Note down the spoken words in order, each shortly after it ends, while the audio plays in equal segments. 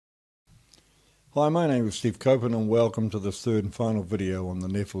Hi, my name is Steve Copen and welcome to this third and final video on the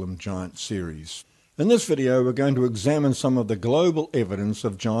Nephilim Giant series. In this video we're going to examine some of the global evidence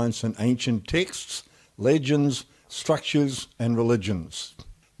of giants in ancient texts, legends, structures and religions.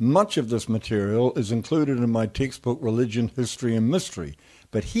 Much of this material is included in my textbook Religion, History and Mystery,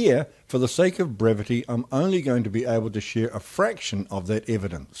 but here, for the sake of brevity, I'm only going to be able to share a fraction of that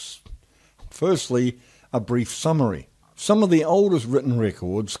evidence. Firstly, a brief summary. Some of the oldest written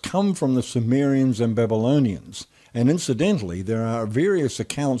records come from the Sumerians and Babylonians, and incidentally there are various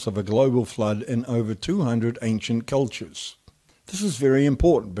accounts of a global flood in over 200 ancient cultures. This is very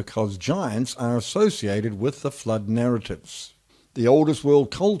important because giants are associated with the flood narratives. The oldest world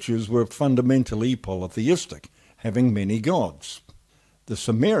cultures were fundamentally polytheistic, having many gods. The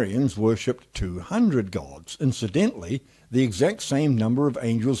Sumerians worshipped 200 gods, incidentally the exact same number of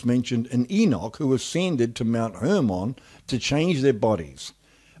angels mentioned in Enoch who ascended to Mount Hermon to change their bodies.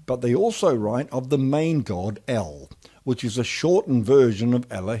 But they also write of the main god El, which is a shortened version of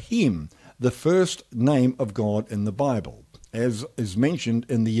Elohim, the first name of God in the Bible, as is mentioned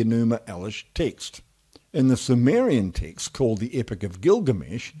in the Enuma Elish text. In the Sumerian text called the Epic of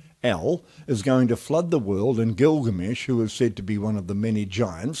Gilgamesh, El is going to flood the world, and Gilgamesh, who is said to be one of the many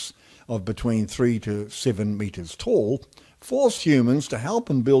giants of between 3 to 7 meters tall, forced humans to help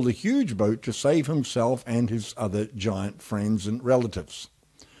him build a huge boat to save himself and his other giant friends and relatives.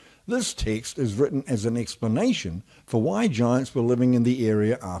 This text is written as an explanation for why giants were living in the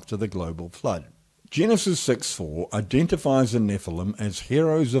area after the global flood. Genesis 6:4 identifies the Nephilim as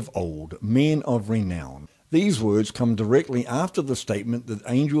heroes of old, men of renown. These words come directly after the statement that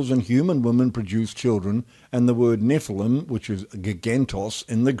angels and human women produce children, and the word Nephilim, which is gigantos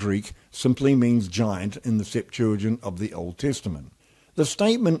in the Greek, simply means giant in the Septuagint of the Old Testament. The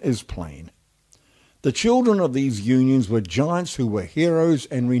statement is plain. The children of these unions were giants who were heroes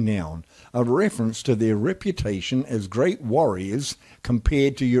and renowned, a reference to their reputation as great warriors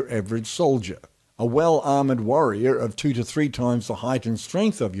compared to your average soldier. A well-armoured warrior of 2 to 3 times the height and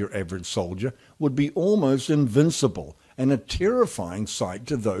strength of your average soldier would be almost invincible and a terrifying sight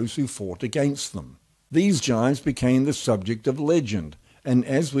to those who fought against them. These giants became the subject of legend, and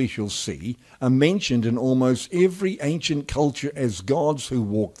as we shall see, are mentioned in almost every ancient culture as gods who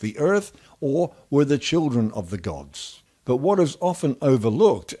walked the earth or were the children of the gods. But what is often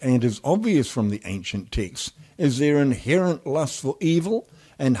overlooked and is obvious from the ancient texts is their inherent lust for evil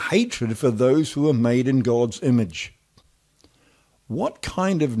and hatred for those who are made in God's image. What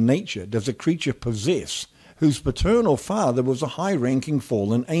kind of nature does a creature possess whose paternal father was a high-ranking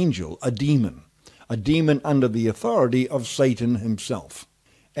fallen angel, a demon under the authority of Satan himself?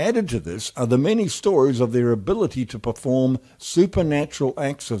 Added to this are the many stories of their ability to perform supernatural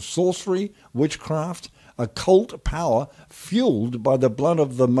acts of sorcery, witchcraft, occult power fueled by the blood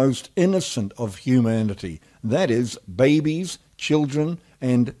of the most innocent of humanity, that is, babies, children,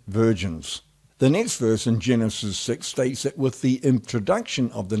 and virgins. The next verse in Genesis 6 states that with the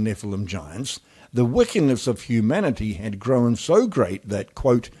introduction of the Nephilim giants, the wickedness of humanity had grown so great that,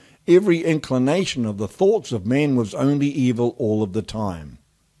 quote, every inclination of the thoughts of man was only evil all of the time.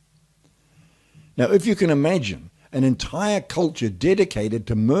 Now, if you can imagine an entire culture dedicated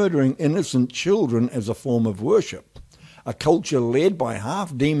to murdering innocent children as a form of worship, a culture led by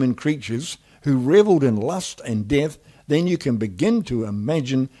half-demon creatures who reveled in lust and death, then you can begin to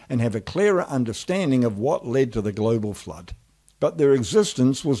imagine and have a clearer understanding of what led to the global flood. But their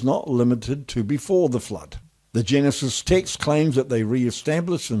existence was not limited to before the flood. The Genesis text claims that they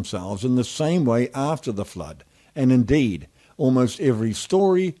re-established themselves in the same way after the flood, and indeed, almost every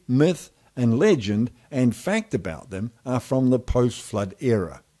story, myth, and legend and fact about them are from the post-flood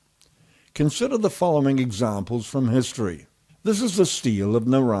era. Consider the following examples from history. This is the stele of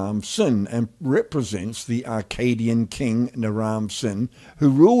Naram-Sin and represents the Akkadian king Naram-Sin, who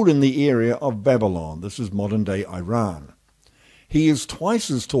ruled in the area of Babylon. This is modern-day Iran. He is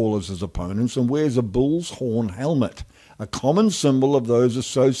twice as tall as his opponents and wears a bull's horn helmet, a common symbol of those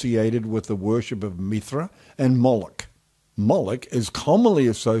associated with the worship of Mithra and Molech. Molech is commonly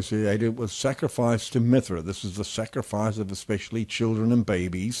associated with sacrifice to Mithra. This is the sacrifice of especially children and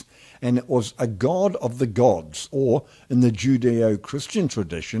babies, and it was a god of the gods, or in the Judeo-Christian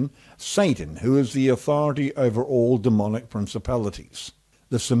tradition, Satan, who is the authority over all demonic principalities.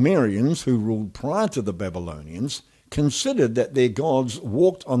 The Sumerians, who ruled prior to the Babylonians, considered that their gods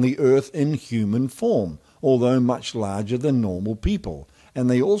walked on the earth in human form, although much larger than normal people, and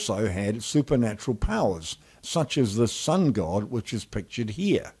they also had supernatural powers, such as the sun god which is pictured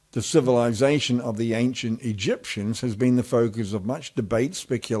here. The civilization of the ancient Egyptians has been the focus of much debate,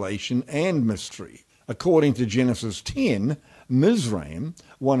 speculation, and mystery. According to Genesis 10, Mizraim,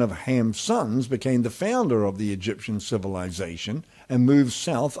 one of Ham's sons, became the founder of the Egyptian civilization and moved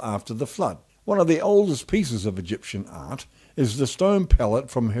south after the flood. One of the oldest pieces of Egyptian art is the stone pellet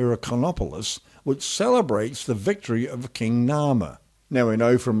from Heracleopolis, which celebrates the victory of King Narmer. Now we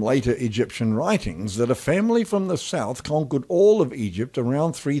know from later Egyptian writings that a family from the south conquered all of Egypt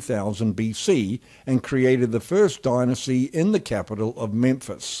around 3000 BC and created the first dynasty in the capital of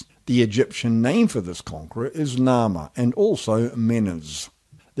Memphis. The Egyptian name for this conqueror is Narmer and also Menes.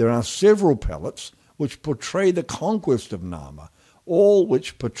 There are several pellets which portray the conquest of Narmer, all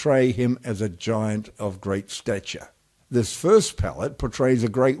which portray him as a giant of great stature. This first pellet portrays a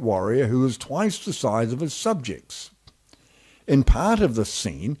great warrior who is twice the size of his subjects. In part of the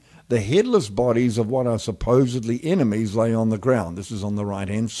scene, the headless bodies of what are supposedly enemies lay on the ground. This is on the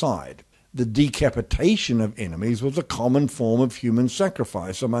right-hand side. The decapitation of enemies was a common form of human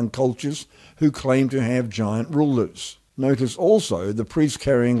sacrifice among cultures who claimed to have giant rulers. Notice also the priests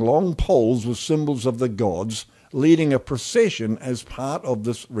carrying long poles with symbols of the gods, leading a procession as part of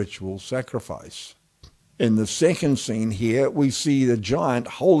this ritual sacrifice. In the second scene here, we see the giant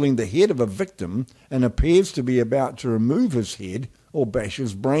holding the head of a victim and appears to be about to remove his head or bash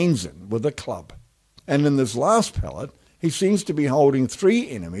his brains in with a club. And in this last pellet, he seems to be holding 3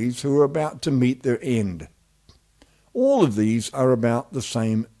 enemies who are about to meet their end. All of these are about the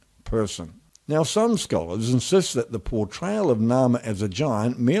same person. Now, some scholars insist that the portrayal of Narmer as a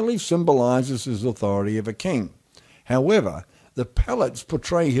giant merely symbolizes his authority of a king. However, the pellets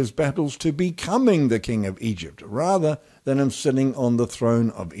portray his battles to becoming the king of Egypt, rather than him sitting on the throne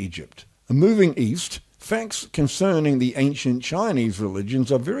of Egypt. Moving east, facts concerning the ancient Chinese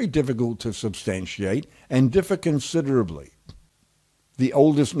religions are very difficult to substantiate and differ considerably. The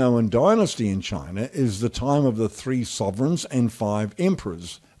oldest known dynasty in China is the time of the 3 sovereigns and 5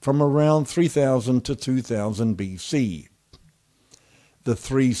 emperors, from around 3000 to 2000 BC. The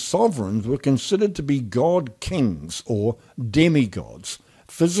 3 sovereigns were considered to be god-kings, or demigods,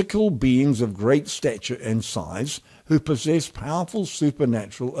 physical beings of great stature and size who possessed powerful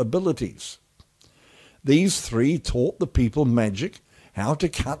supernatural abilities. These 3 taught the people magic, how to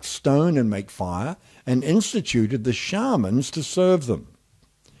cut stone and make fire, and instituted the shamans to serve them.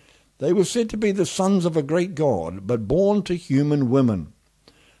 They were said to be the sons of a great god, but born to human women.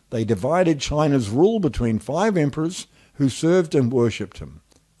 They divided China's rule between 5 emperors who served and worshipped him.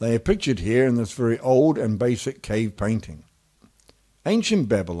 They are pictured here in this very old and basic cave painting. Ancient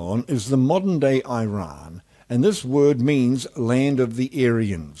Babylon is the modern-day Iran, and this word means land of the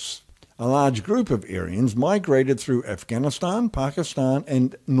Aryans. A large group of Aryans migrated through Afghanistan, Pakistan,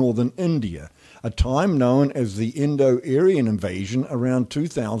 and northern India, a time known as the Indo-Aryan invasion around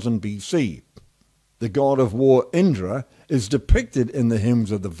 2000 BC. The god of war Indra is depicted in the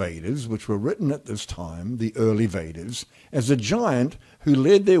hymns of the Vedas, which were written at this time, the early Vedas, as a giant who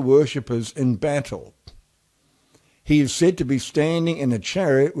led their worshippers in battle. He is said to be standing in a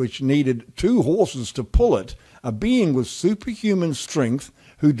chariot which needed 2 horses to pull it, a being with superhuman strength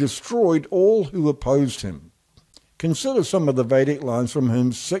who destroyed all who opposed him. Consider some of the Vedic lines from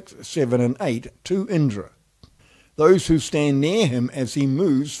hymns 6, 7, and 8 to Indra. Those who stand near him as he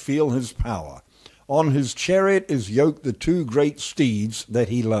moves feel his power. On his chariot is yoked the 2 great steeds that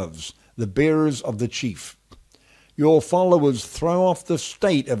he loves, the bearers of the chief. Your followers throw off the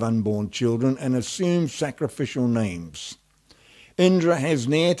state of unborn children and assume sacrificial names. Indra has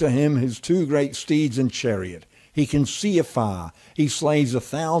near to him his 2 great steeds and chariot. He can see afar. He slays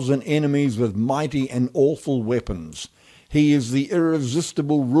 1,000 enemies with mighty and awful weapons. He is the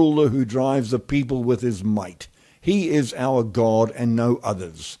irresistible ruler who drives the people with his might. He is our God and no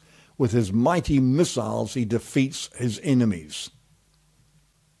others. With his mighty missiles he defeats his enemies.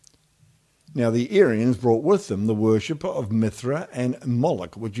 Now the Aryans brought with them the worship of Mithra and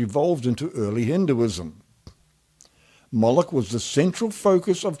Molech, which evolved into early Hinduism. Molech was the central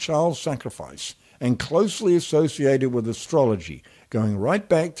focus of child sacrifice and closely associated with astrology, going right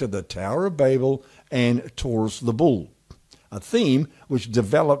back to the Tower of Babel and Taurus the bull, a theme which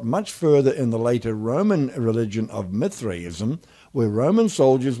developed much further in the later Roman religion of Mithraism, where Roman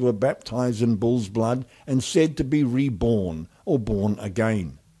soldiers were baptized in bull's blood and said to be reborn or born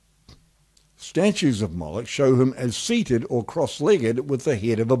again. Statues of Molech show him as seated or cross-legged with the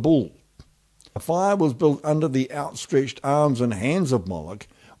head of a bull. A fire was built under the outstretched arms and hands of Molech,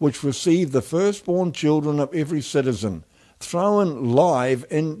 which received the firstborn children of every citizen, thrown live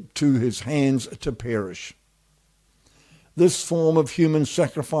into his hands to perish. This form of human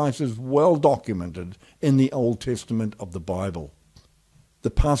sacrifice is well documented in the Old Testament of the Bible.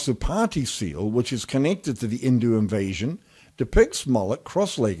 The Pasupati seal, which is connected to the Hindu invasion, depicts Molech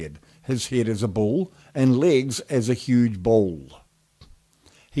cross-legged, his head as a bull, and legs as a huge bowl.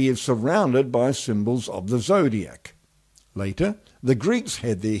 He is surrounded by symbols of the zodiac. Later, the Greeks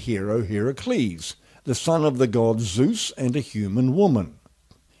had their hero Heracles, the son of the god Zeus and a human woman.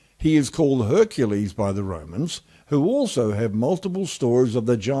 He is called Hercules by the Romans, who also have multiple stories of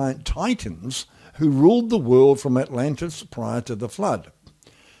the giant Titans who ruled the world from Atlantis prior to the flood.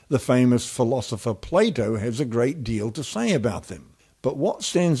 The famous philosopher Plato has a great deal to say about them. But what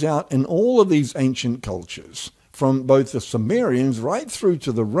stands out in all of these ancient cultures, from both the Sumerians right through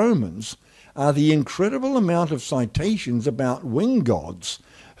to the Romans, are the incredible amount of citations about winged gods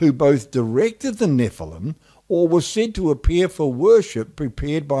who both directed the Nephilim or were said to appear for worship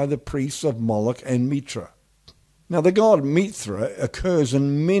prepared by the priests of Molech and Mithra. Now, the god Mithra occurs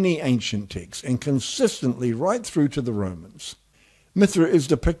in many ancient texts and consistently right through to the Romans. Mithra is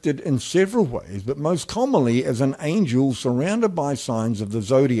depicted in several ways, but most commonly as an angel surrounded by signs of the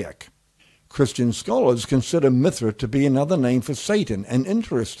zodiac. Christian scholars consider Mithra to be another name for Satan, and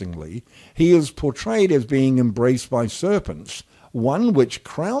interestingly, he is portrayed as being embraced by serpents, one which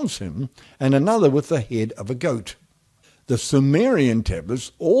crowns him and another with the head of a goat. The Sumerian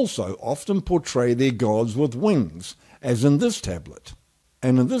tablets also often portray their gods with wings, as in this tablet.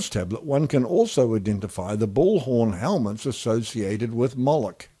 And in this tablet one can also identify the bullhorn helmets associated with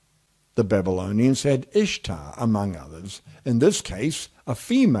Moloch. The Babylonians had Ishtar, among others, in this case a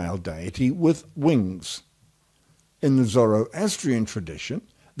female deity with wings. In the Zoroastrian tradition,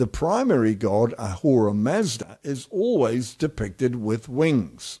 the primary god Ahura Mazda is always depicted with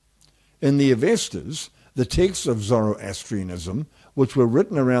wings. In the Avestas, the texts of Zoroastrianism, which were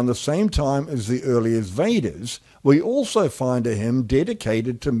written around the same time as the earliest Vedas, we also find a hymn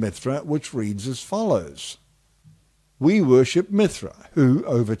dedicated to Mithra which reads as follows: "We worship Mithra, who,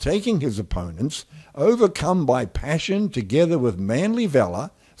 overtaking his opponents, overcome by passion together with manly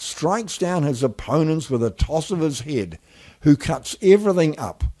valour, strikes down his opponents with a toss of his head, who cuts everything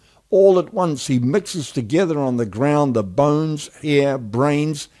up. All at once he mixes together on the ground the bones, hair,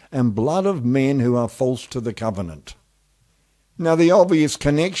 brains, and blood of men who are false to the covenant." Now, the obvious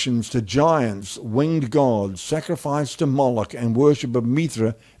connections to giants, winged gods, sacrifice to Moloch, and worship of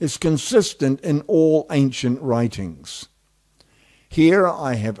Mithra is consistent in all ancient writings. Here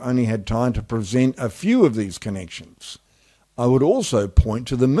I have only had time to present a few of these connections. I would also point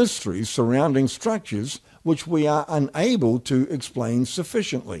to the mysteries surrounding structures which we are unable to explain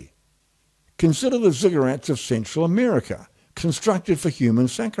sufficiently. Consider the ziggurats of Central America, constructed for human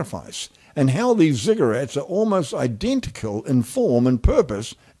sacrifice, and how these ziggurats are almost identical in form and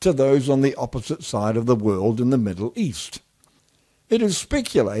purpose to those on the opposite side of the world in the Middle East. It is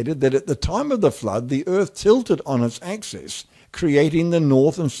speculated that at the time of the flood the earth tilted on its axis, creating the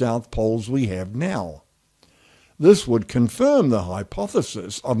north and south poles we have now. This would confirm the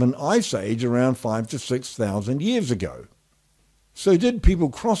hypothesis of an ice age around 5,000 to 6,000 years ago. So did people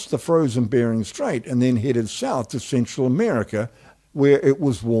cross the frozen Bering Strait and then headed south to Central America, where it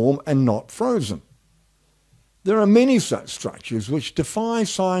was warm and not frozen? There are many such structures which defy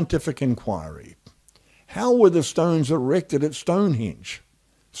scientific inquiry. How were the stones erected at Stonehenge?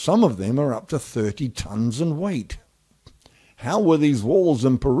 Some of them are up to 30 tons in weight. How were these walls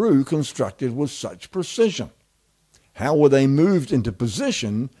in Peru constructed with such precision? How were they moved into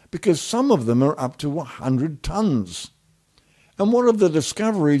position, because some of them are up to 100 tons? And what of the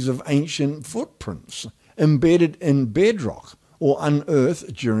discoveries of ancient footprints embedded in bedrock or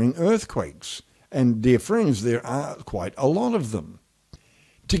unearthed during earthquakes? And, dear friends, there are quite a lot of them.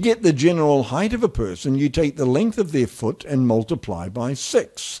 To get the general height of a person, you take the length of their foot and multiply by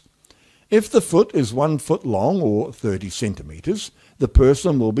 6. If the foot is 1 foot long, or 30 centimeters, the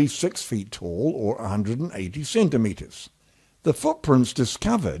person will be 6 feet tall, or 180 centimeters. The footprints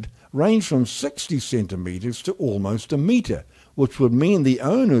discovered range from 60 centimeters to almost a meter, which would mean the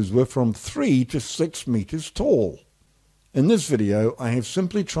owners were from 3 to 6 meters tall. In this video, I have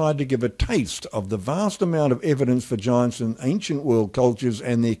simply tried to give a taste of the vast amount of evidence for giants in ancient world cultures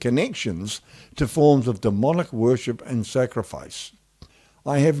and their connections to forms of demonic worship and sacrifice.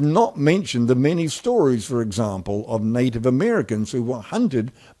 I have not mentioned the many stories, for example, of Native Americans who were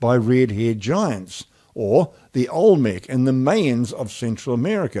hunted by red-haired giants, or the Olmec and the Mayans of Central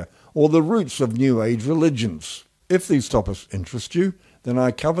America, or the roots of New Age religions. If these topics interest you, then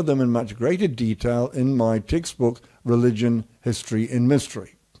I cover them in much greater detail in my textbook, Religion, History and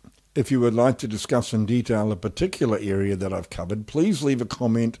Mystery. If you would like to discuss in detail a particular area that I've covered, please leave a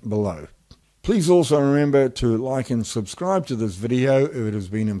comment below. Please also remember to like and subscribe to this video if it has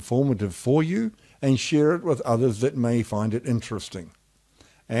been informative for you, and share it with others that may find it interesting.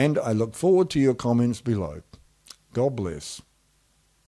 And I look forward to your comments below. God bless.